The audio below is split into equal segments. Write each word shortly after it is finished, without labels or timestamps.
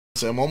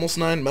say I'm almost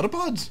 9.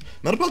 Metapods?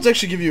 Metapods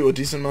actually give you a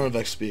decent amount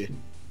of XP.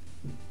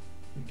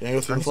 Can I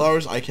go through the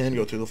flowers? I can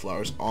go through the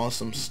flowers.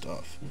 Awesome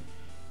stuff.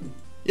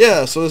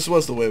 Yeah, so this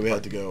was the way we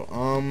had to go.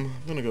 I'm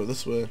gonna go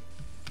this way.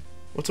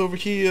 What's over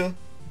here?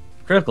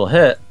 Critical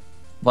hit.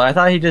 But I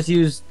thought he just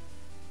used...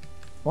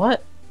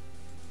 What?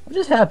 What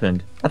just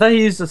happened? I thought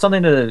he used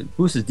something to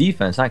boost his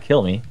defense, not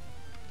kill me.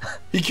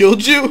 He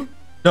killed you?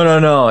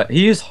 No.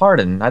 He used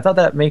Harden. I thought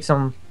that makes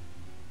him...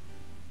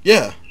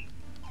 Yeah.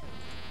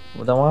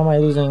 Well, then why am I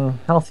losing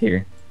health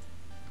here?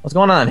 What's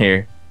going on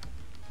here?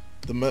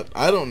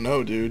 I don't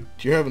know, dude.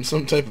 You're having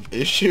some type of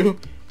issue?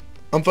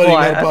 I'm fighting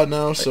Metapod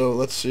now, so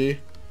let's see.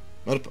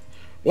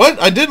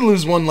 What? I did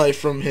lose 1 life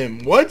from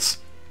him. What?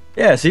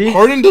 Yeah, see?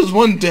 Harden does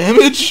 1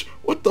 damage?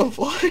 What the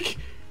fuck?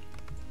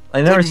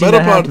 I never seen Metapod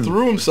that happen.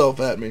 threw himself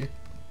at me.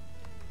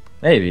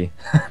 Maybe.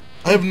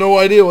 I have no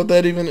idea what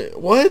that even is.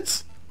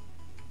 What?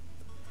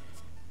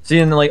 See,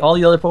 in like all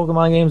the other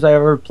Pokemon games I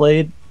ever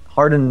played,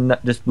 Harden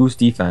just boosts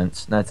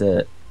defense, and that's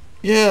it.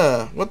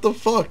 Yeah, what the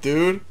fuck,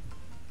 dude?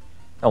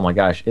 Oh my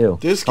gosh, ew.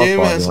 This game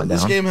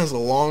has a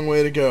long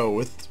way to go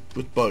with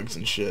bugs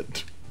and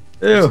shit.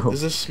 Ew.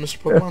 Is this Mr.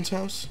 Pokemon's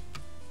house?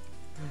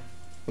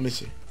 Let me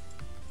see.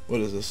 What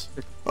is this?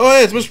 Oh,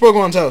 hey, it's Mr.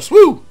 Pokemon's house.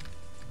 Woo!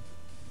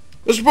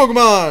 Mr.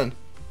 Pokemon!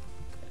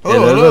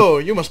 Hello.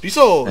 You must be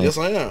Soul. Yes,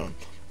 I am.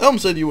 Elm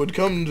said you would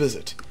come and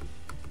visit.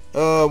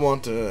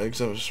 Want to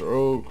accept Mr.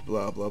 Oak,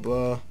 blah, blah,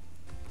 blah.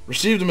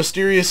 Received a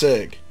mysterious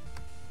egg.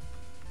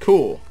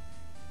 Cool.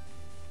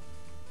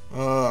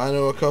 I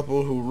know a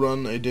couple who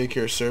run a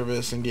daycare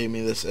service and gave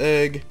me this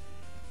egg.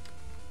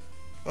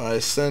 I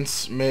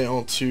sent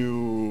mail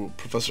to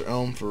Professor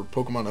Elm for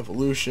Pokemon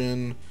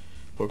Evolution,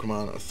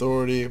 Pokemon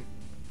Authority.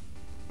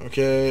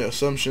 Okay,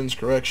 assumptions,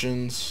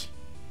 corrections.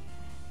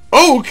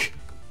 Oak!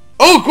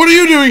 Oak, what are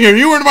you doing here?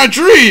 You were in my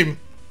dream!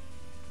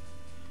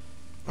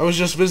 I was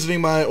just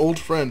visiting my old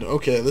friend.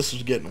 Okay, this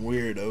is getting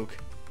weird, Oak.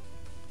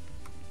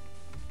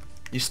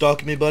 You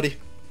stalking me, buddy?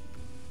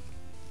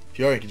 If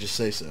you are, you can just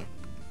say so.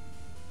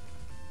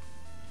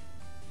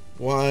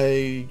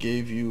 Why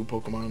gave you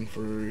Pokemon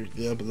for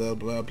blah blah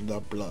blah blah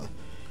blah.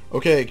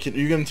 Okay,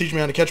 you gonna teach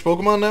me how to catch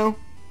Pokemon now?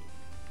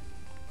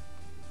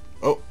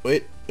 Oh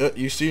wait,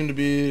 you seem to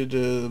be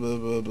blah,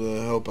 blah,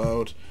 blah, help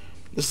out.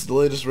 This is the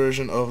latest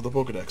version of the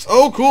Pokedex.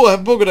 Oh cool, I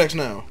have a Pokedex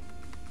now.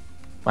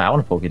 Wow, I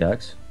want a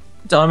Pokedex.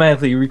 It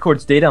automatically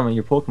records data on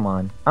your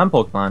Pokemon.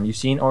 Pokemon you've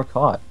seen or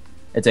caught.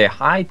 It's a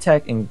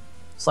high-tech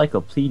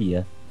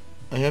encyclopedia.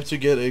 I have to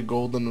get a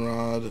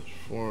goldenrod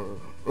for...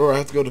 Or I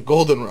have to go to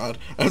Goldenrod.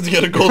 I have to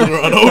get a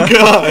Goldenrod. Oh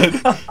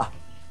god!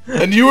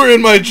 And you were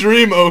in my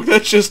dream, Oak.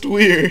 That's just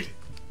weird.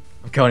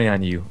 I'm counting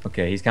on you.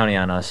 Okay, he's counting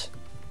on us.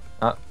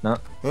 No.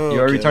 Okay.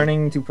 You are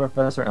returning to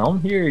Professor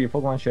Elm. Here, your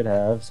Pokemon should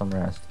have some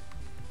rest.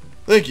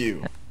 Thank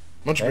you.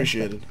 Much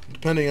appreciated.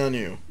 Depending on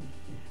you.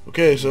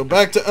 Okay, so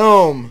back to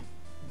Elm.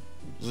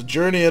 It's a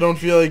journey I don't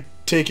feel like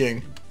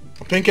taking.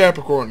 A pink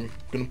Capricorn.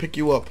 I'm gonna pick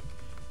you up.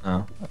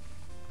 Oh.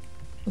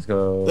 Let's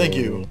go. Thank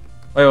you.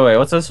 Wait.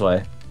 What's this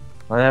way?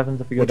 What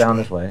happens if we go down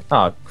way? this way?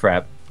 Oh,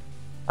 crap.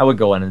 I would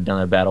go in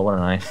another battle,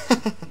 wouldn't I?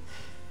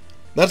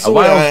 That's the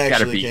way I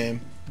actually came.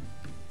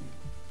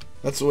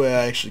 That's the way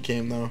I actually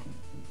came, though.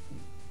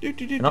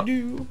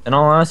 In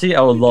all honesty,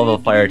 I would love a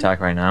fire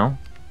attack right now.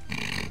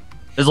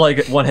 It's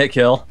like one-hit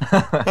kill.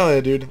 Hell yeah,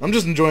 dude. I'm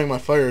just enjoying my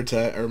fire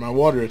attack, or my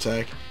water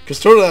attack.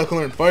 Because totally I can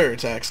learn fire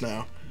attacks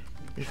now.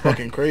 You're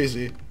fucking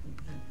crazy.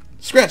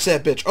 Scratch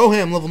that bitch. Oh,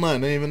 hey, I'm level 9. I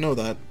didn't even know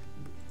that.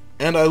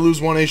 And I lose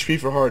 1 HP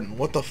for Harden.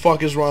 What the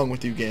fuck is wrong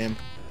with you, game?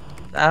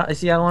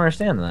 See, I don't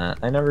understand that.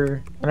 I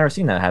never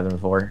seen that happen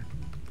before.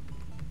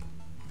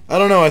 I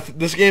don't know.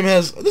 This game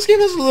has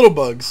little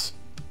bugs,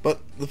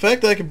 but the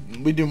fact that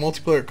we do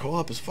multiplayer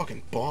co-op is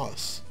fucking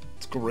boss.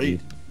 It's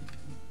great.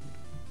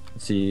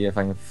 Let's see if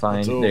I can find.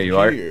 It's there you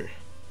here.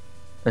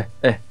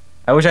 are.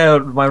 I wish I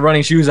had my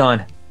running shoes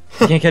on.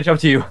 I can't catch up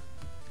to you.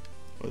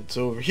 It's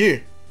over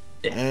here.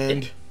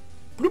 And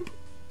bloop.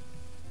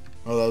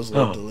 Oh, that was a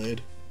little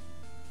delayed.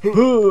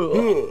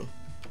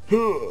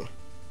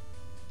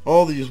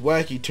 All these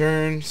wacky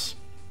turns.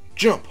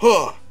 Jump,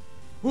 huh?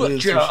 That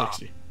is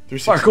 360.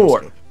 360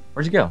 Parkour.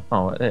 Where'd you go?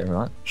 Oh, there we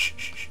are.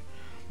 Shh.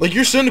 Like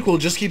your Cyndaquil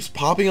just keeps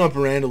popping up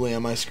randomly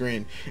on my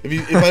screen.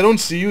 If I don't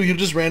see you, he'll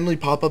just randomly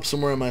pop up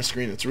somewhere on my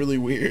screen. It's really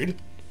weird.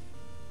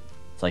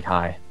 It's like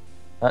hi.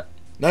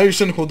 Now your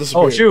Cyndaquil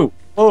disappeared. Oh shoot!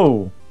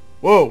 Oh.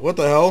 Whoa! What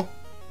the hell?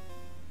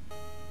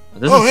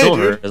 This is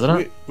silver, dude. isn't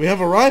it? We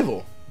have a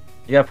rival.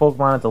 You got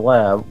Pokemon at the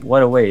lab.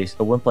 What a waste.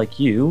 A wimp like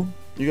you.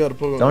 You got a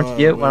Pokemon. Don't you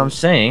get what I'm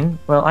saying?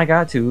 Well, I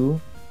got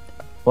to.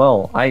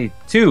 Well, I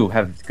too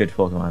have good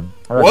Pokemon.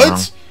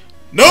 What?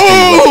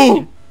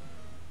 No!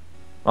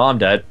 Well, I'm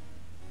dead.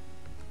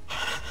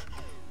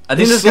 I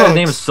think this guy's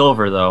name is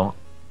Silver, though.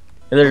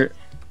 I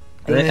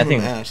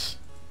think.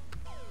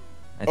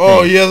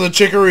 Oh, he has a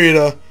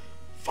Chikorita.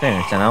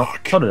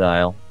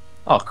 Totodile.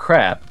 Oh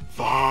crap.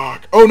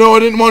 Fuck. Oh no, I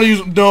didn't want to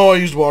use. No, I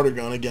used Water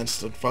Gun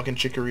against the fucking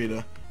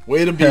Chikorita.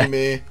 Way to be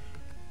me.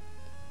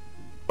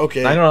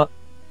 Okay. I don't know.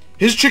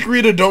 His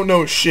Chikorita don't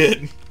know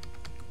shit.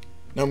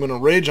 Now I'm gonna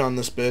rage on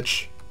this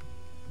bitch.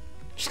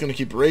 Just gonna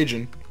keep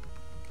raging.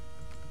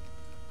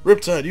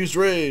 Riptide, use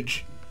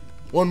rage.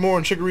 One more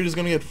and Chikorita's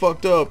gonna get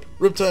fucked up.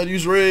 Riptide,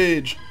 use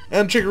rage.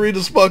 And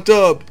Chikorita's fucked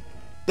up.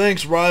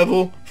 Thanks,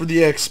 Rival, for the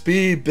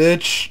XP,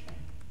 bitch.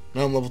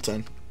 Now I'm level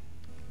 10.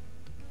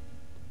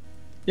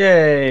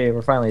 Yay,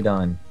 we're finally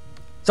done.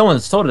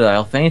 Someone's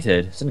Totodile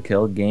fainted.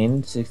 Cyndaquil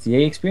gained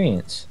 68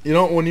 experience. You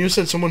know, when you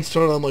said someone's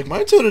Totodile, I'm like,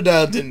 my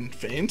Totodile didn't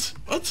faint.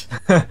 What?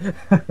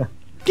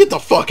 Get the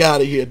fuck out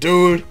of here,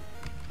 dude.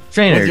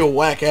 Trainer. With your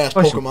whack-ass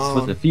was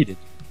Pokemon. defeated.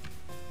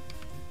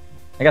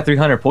 I got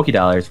 300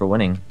 Pokédollars for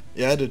winning.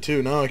 Yeah, I did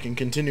too. Now I can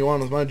continue on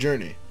with my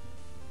journey.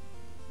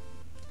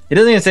 He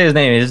doesn't even say his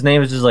name. His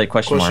name is just like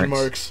question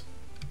marks.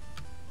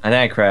 I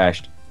think I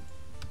crashed.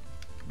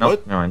 Nope,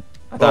 What? never mind.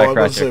 I thought I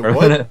crashed there for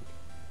a minute.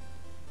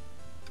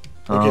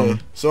 Okay,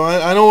 so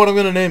I know what I'm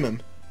gonna name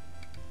him.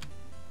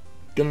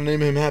 Gonna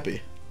name him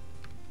Happy.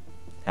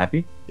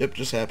 Happy? Yep,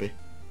 just Happy.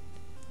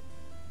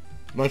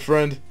 My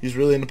friend, he's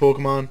really into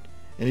Pokemon,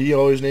 and he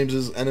always names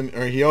his enemy,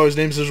 or he always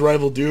names his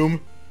rival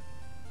Doom.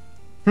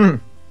 Wait,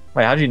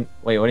 how'd you?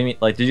 Wait, what do you mean?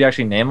 Like, did you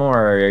actually name him,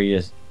 or are you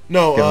just?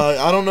 No,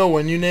 I don't know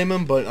when you name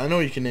him, but I know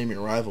you can name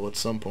your rival at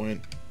some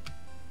point.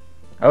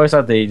 I always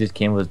thought they just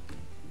came with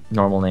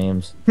normal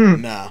names.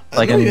 Nah, I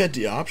Like know in- you had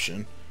the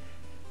option.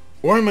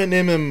 Or I might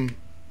name him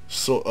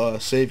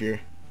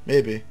Savior.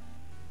 Maybe.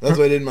 That's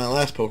what I did in my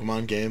last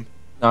Pokemon game.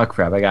 Oh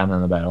crap! I got him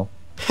in the battle.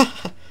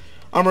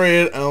 I'm right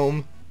at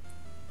Elm.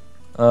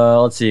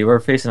 Let's see. We're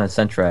facing a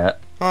Sentret.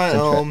 Hi, Sentret.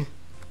 Elm.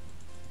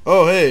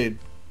 Oh, hey.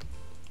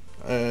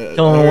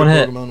 Kill him in one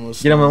hit.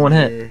 Get him in one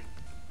hit.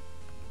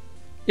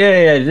 Yeah,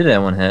 I did it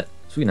in one hit.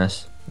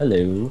 Sweetness.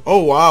 Hello.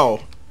 Oh,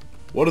 wow.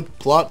 What a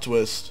plot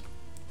twist.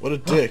 What a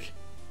dick.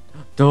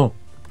 Don't.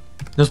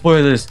 No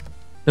spoilers.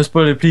 No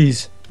spoiler,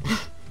 please.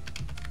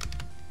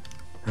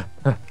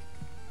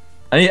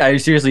 I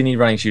seriously need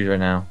running shoes right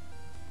now.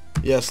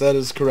 Yes, that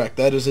is correct.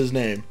 That is his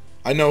name.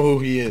 I know who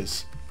he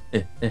is.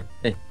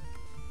 Hey.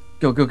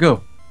 Go.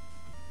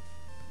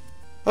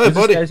 Hey, Who's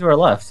buddy. this guy to our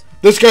left?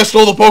 This guy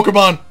stole the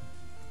Pokemon.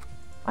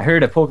 I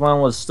heard a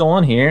Pokemon was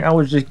stolen here. I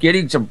was just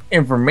getting some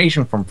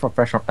information from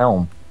Professor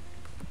Elm.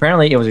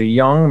 Apparently, it was a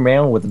young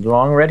male with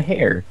long red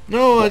hair.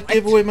 No, I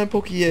gave away my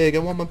Poké-Egg. I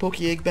want my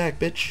Poké-Egg back,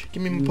 bitch.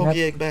 Give me my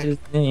Poké-Egg back. His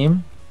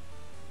name?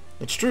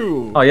 That's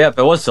true. Oh, yeah, it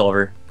was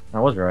Silver. I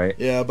was right.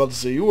 Yeah, about to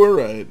say you were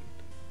right.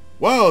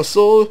 Wow,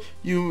 so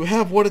you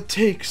have what it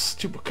takes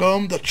to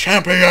become the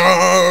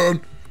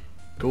champion.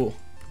 Cool.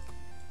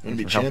 I'm gonna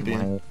be Thanks for helping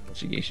champion. my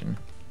investigation.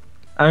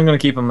 I'm gonna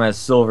keep him as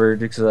Silver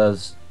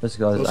because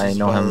Closest I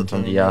know him pilot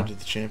from time the to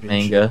the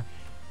championship.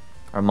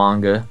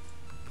 manga.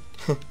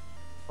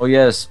 Oh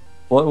yes,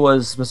 what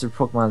was Mr.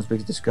 Pokemon's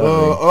biggest discovery?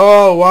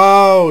 Oh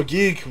wow,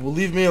 geek, well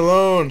leave me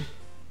alone.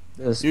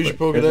 This- Use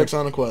your wait, Pokedex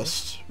on a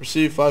quest.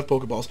 Receive 5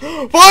 Pokeballs.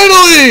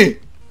 Finally!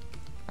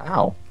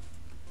 Ow.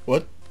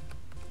 What?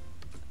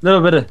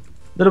 Little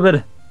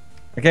bit.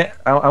 Okay,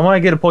 I want to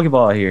get a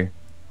Pokeball here.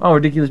 Oh,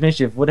 ridiculous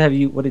Mischief! What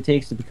it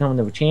takes to become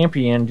the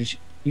champion?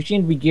 You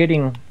seem to be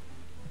getting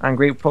on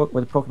with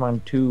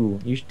Pokemon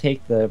 2. You should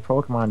take the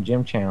Pokemon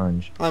Gym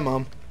Challenge. Hi,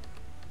 Mom.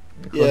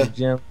 Go to Yeah. the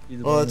gym, do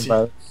the Oh, that's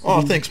about-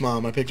 Oh, thanks,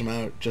 Mom. I picked him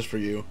out just for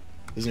you.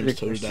 His name is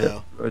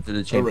Totodile. Go to the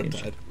Riptide.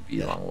 championship. Will be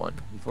a Yeah. long one.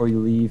 Before you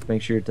leave,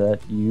 make sure that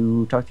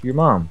you talk to your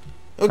mom.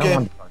 I Okay.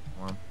 want to talk to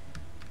Mom.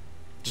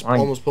 Just Fine.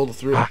 almost pulled a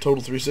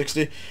total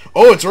 360.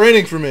 Oh, it's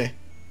raining for me.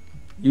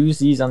 Use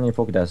these on your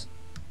Pokedex.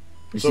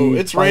 So Receive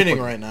it's 5 raining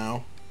Poke- right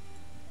now.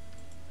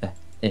 eh.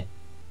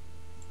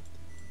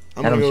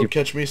 I'm gonna Adam's go your-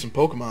 catch me some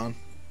Pokemon.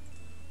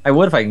 I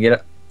would if I can get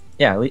it.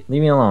 Yeah, leave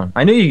me alone.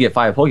 I knew you could get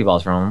 5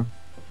 Pokeballs from him.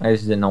 I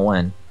just didn't know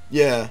when.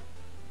 Yeah.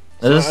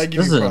 So I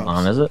give This you isn't props.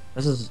 Mom, is it?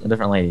 This is a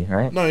different lady,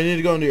 right? No, you need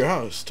to go into your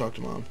house. Talk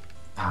to Mom.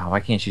 Oh, why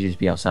can't she just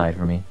be outside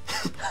for me?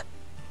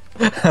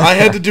 I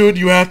had to do it.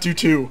 You have to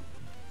too.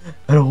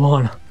 I don't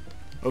want.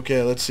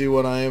 Okay, let's see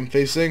what I am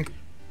facing.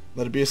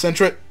 Let it be a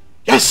Sentret.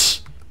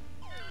 Yes!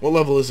 What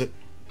level is it?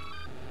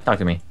 Talk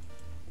to me.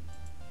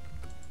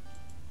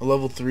 A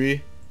level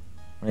 3?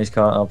 When he's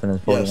caught up in his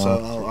Pokemon. Yes,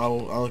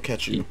 I'll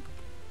catch you.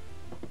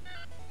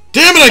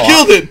 Damn it, I Oh,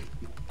 killed it!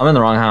 I'm in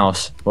the wrong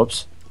house.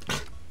 Whoops.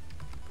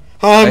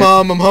 Hi,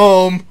 Mom, I'm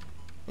home.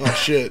 Oh,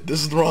 shit,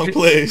 this is the wrong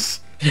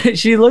place.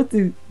 She looked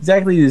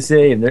exactly the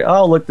same. They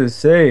all look the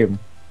same.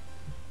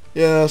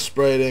 Yeah,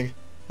 spriting.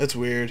 That's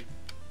weird.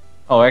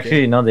 Oh,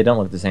 actually, no, they don't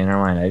look the same. Never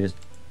mind. I just.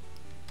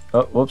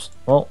 Oh, whoops.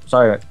 Well,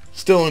 sorry.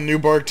 Still in New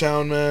Bark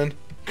Town, man.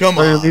 Come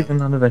Sorry, you're on.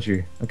 leaving on an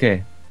adventure.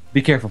 Okay.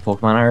 Be careful,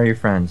 Pokemon. I are your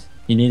friends.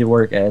 You need to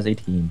work as a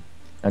team.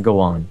 Now go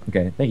on.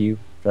 Okay, thank you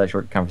for that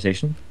short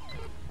conversation.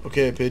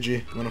 Okay,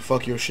 Pidgey, I'm gonna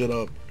fuck your shit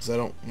up, because I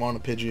don't want a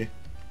Pidgey.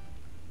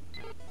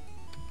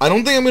 I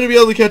don't think I'm gonna be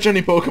able to catch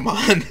any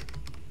Pokemon.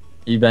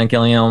 You've been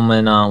killing them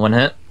in one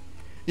hit?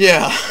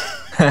 Yeah.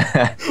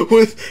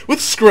 with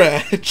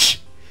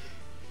Scratch.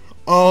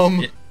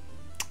 Wait,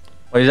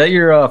 is that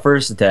your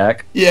first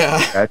attack?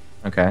 Yeah.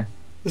 Okay.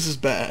 This is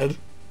bad.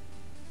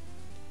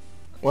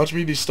 Watch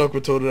me be stuck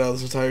with Totodile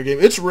this entire game.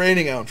 It's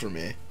raining out for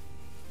me.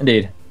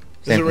 Indeed.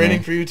 Is Same it for raining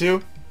me. for you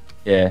too?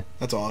 Yeah.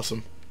 That's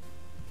awesome.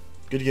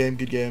 Good game,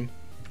 good game.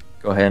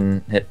 Go ahead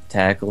and hit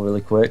tackle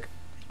really quick.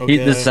 Okay.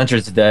 This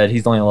Sentry's dead.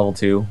 He's only level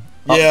 2.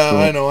 Yeah, cool.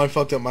 I know. I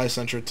fucked up my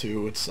Sentry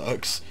too. It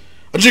sucks.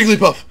 A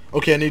Jigglypuff!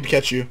 Okay, I need to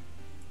catch you.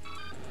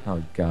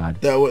 Oh,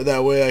 God.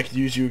 That way I could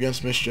use you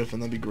against Mischief,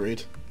 and that'd be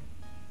great.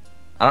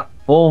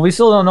 Well, we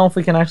still don't know if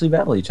we can actually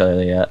battle each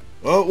other yet.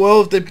 Oh,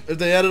 well, if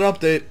they add an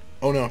update.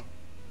 Oh, no.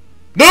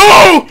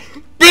 No!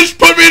 Bitch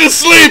put me to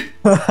sleep!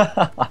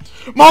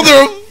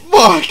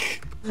 Motherfuck!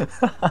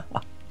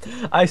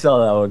 I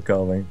saw that one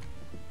coming.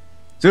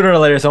 Sooner or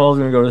later, someone's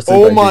gonna go to sleep.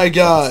 Oh my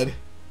god.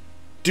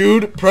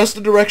 Dude, press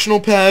the directional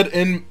pad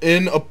in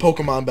a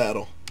Pokemon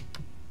battle.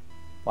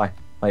 Why?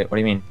 Wait, what do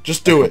you mean?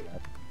 Just do it.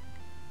 What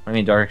do you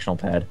mean directional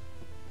pad?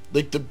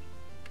 Like the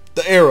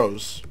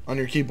arrows on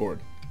your keyboard.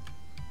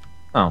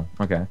 Oh,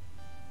 okay.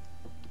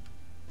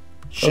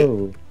 Shit.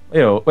 Oh.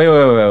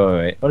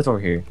 Wait. What is over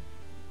here?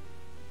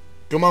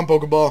 Come on,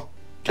 Pokeball.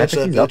 Catch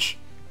that he's up. bitch.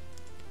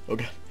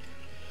 Okay.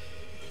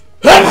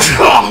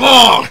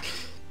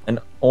 An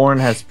Orin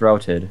has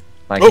sprouted,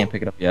 but I Oh. can't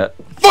pick it up yet.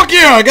 Fuck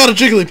yeah, I got a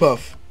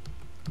Jigglypuff.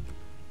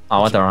 Oh,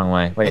 I went the wrong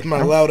way. Wait. That's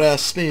my loud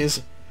ass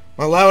sneeze.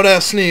 My loud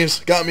ass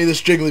sneeze got me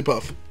this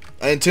Jigglypuff.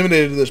 I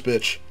intimidated this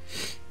bitch.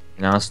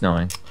 Now it's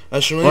snowing. I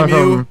shall name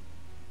you.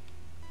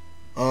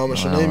 I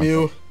shall name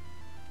you.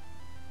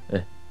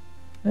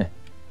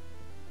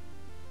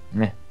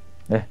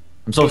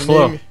 I'm so I'll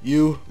slow. Name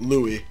you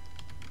Louie.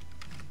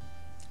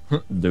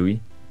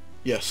 Louie.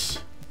 Yes.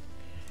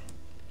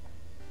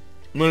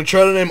 I'm gonna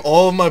try to name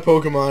all of my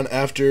Pokemon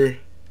after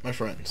my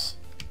friends.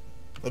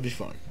 That'd be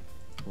fun.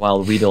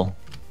 Wild Weedle.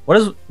 What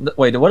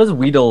does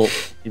Weedle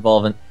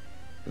evolve to?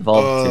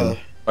 Butterfree?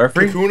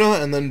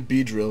 Kakuna and then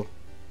Beedrill.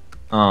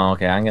 Oh,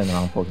 okay. I'm getting the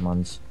wrong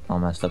Pokemon's all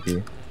messed up here.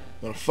 I'm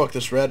gonna fuck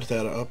this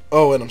Rattata up.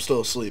 Oh, and I'm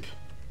still asleep.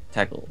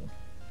 Tackle.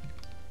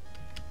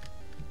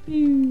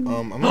 I'm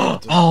gonna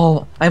have to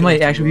Oh, I get might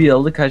into actually be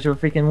able to catch a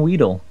freaking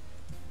Weedle.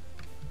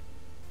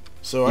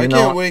 So You I know-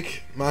 can't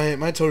wake my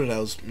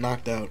Totodil's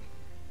knocked out.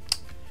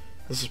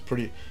 This is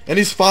pretty, and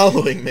he's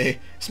following me.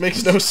 This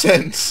makes no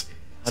sense.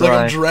 It's like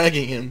I'm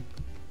dragging him.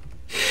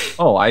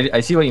 Oh, I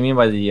see what you mean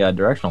by the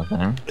directional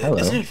thing. Hello.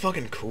 Isn't it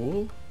fucking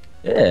cool?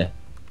 Yeah.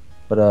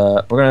 But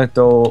we're gonna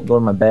go to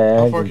my bag.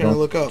 How far We're can I going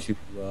look up? To,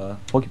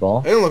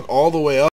 Pokeball. I didn't look all the way up.